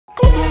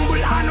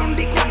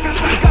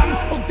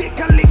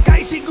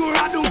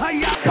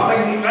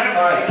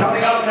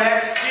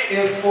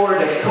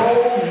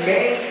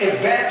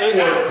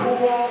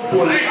Kumong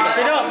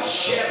Bol-anon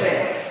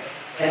VII.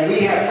 And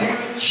we have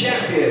two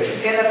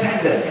champions in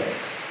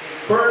attendance.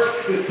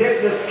 First to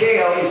tip the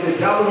scale is the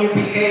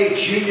WBA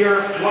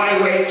Junior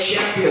Flyweight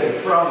Champion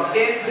from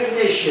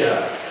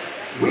Indonesia.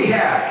 We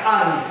have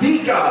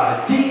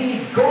Andika,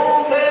 the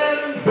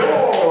Golden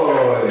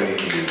Boy.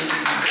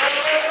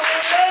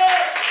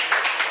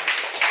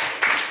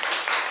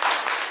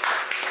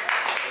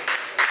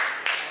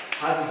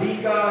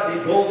 Andika, the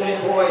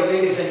Golden Boy,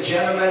 ladies and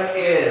gentlemen,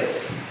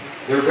 is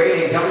the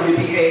reigning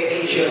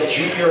WBA Asia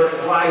Junior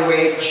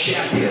Flyweight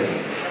Champion.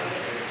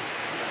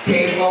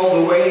 Came all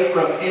the way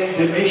from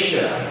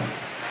Indonesia,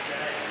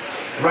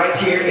 right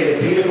here in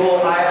the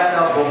beautiful island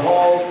of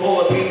Bohol,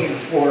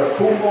 Philippines, for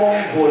Kumong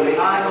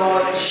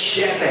Bol-anon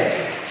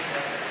VII.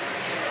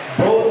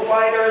 Both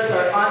fighters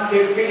are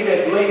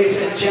undefeated, ladies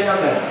and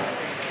gentlemen.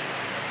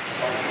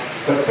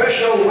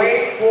 Official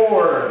weight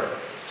for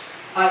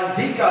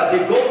Andika,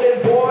 the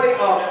Golden Boy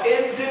of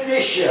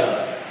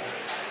Indonesia.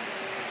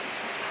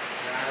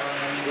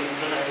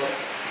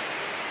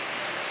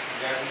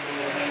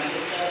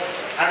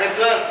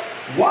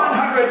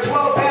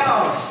 112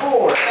 pounds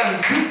for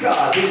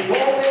Andika, the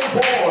Golden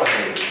Boy.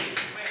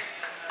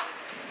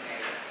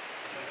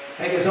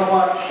 Thank you so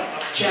much,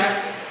 champ.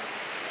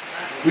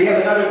 We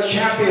have another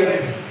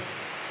champion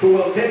who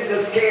will tip the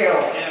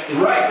scale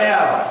right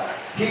now.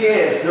 He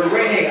is the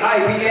reigning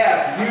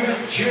IBF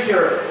Youth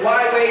Junior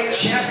Flyweight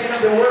Champion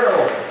of the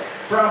world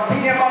from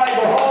PMI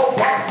Bohol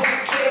Boxing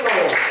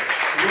Stable,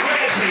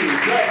 Regie,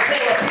 the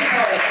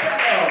Filipino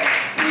Venom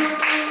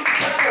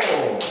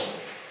Suganob.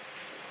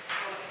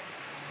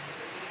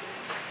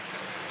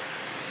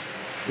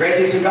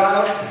 Regie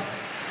Suganob,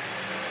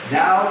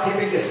 now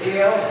tipping the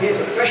scale, his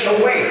official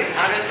weight,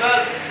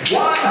 112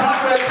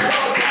 pounds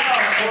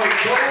for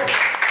both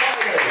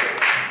fighters.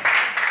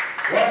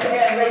 Once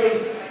again,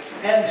 ladies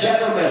and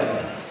gentlemen,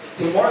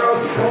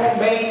 tomorrow's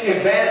co-main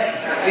event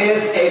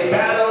is a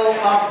battle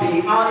of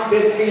the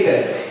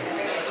undefeated.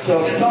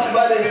 So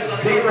somebody's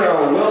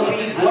zero will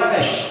be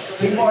blemished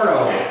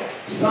tomorrow.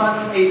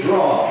 Son's a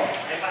draw.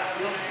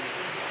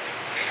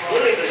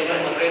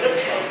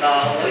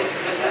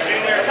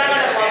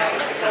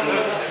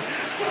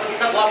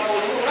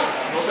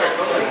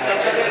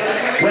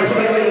 Once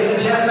again, ladies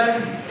and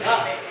gentlemen,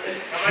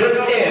 this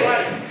is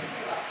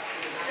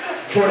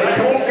for the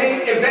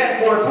co-main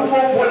event for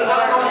Kumong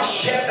Bol-anon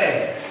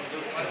VII.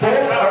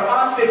 Both are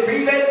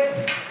undefeated.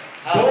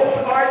 Both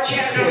are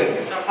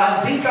champions.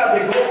 Andika,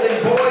 the Golden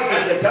Boy,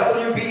 is the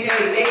WBA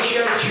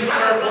Asia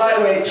Junior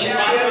Flyweight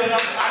Champion,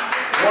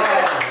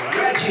 while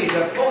Regie,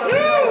 the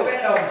Filipino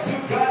Venom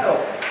Suganob,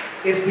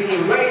 is the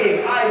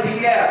reigning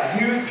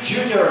IBF Youth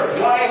Junior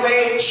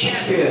Flyweight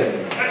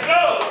Champion. Let's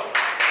go!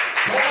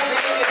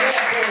 Co-main event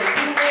for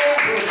Kumong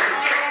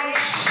Bol-anon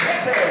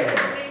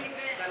VII.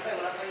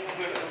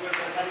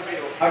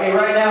 Okay,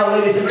 right now,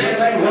 ladies and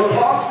gentlemen, we'll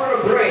pause for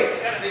a break.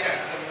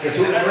 Because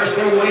we're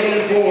still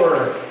waiting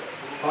for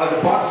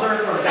the boxer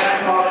from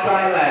Bangkok,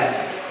 Thailand.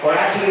 Or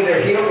actually,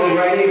 they're here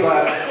already,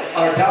 but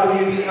our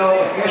WBO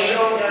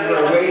officials,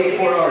 we're waiting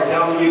for our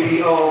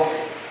WBO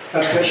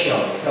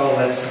officials. So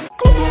let's...